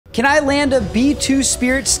Can I land a B-2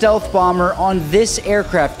 Spirit stealth bomber on this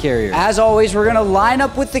aircraft carrier? As always, we're gonna line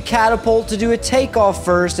up with the catapult to do a takeoff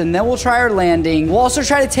first, and then we'll try our landing. We'll also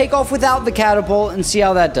try to take off without the catapult and see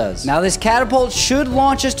how that does. Now, this catapult should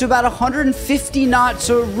launch us to about 150 knots,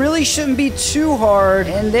 so it really shouldn't be too hard.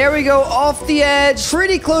 And there we go, off the edge,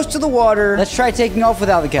 pretty close to the water. Let's try taking off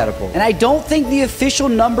without the catapult. And I don't think the official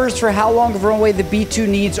numbers for how long of runway the B-2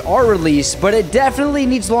 needs are released, but it definitely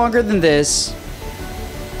needs longer than this.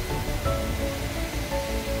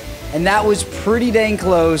 And that was pretty dang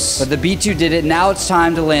close, but the B-2 did it. Now it's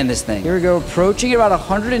time to land this thing. Here we go, approaching at about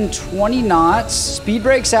 120 knots. Speed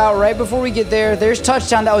breaks out right before we get there. There's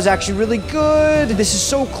touchdown. That was actually really good. This is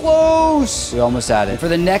so close. We almost had it. For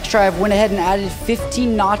the next try, I went ahead and added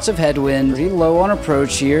 15 knots of headwind. Pretty low on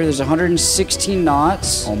approach here. There's 116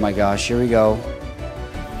 knots. Oh my gosh, here we go.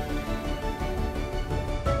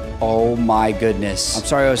 Oh my goodness. I'm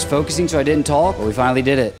sorry I was focusing so I didn't talk, but we finally did it.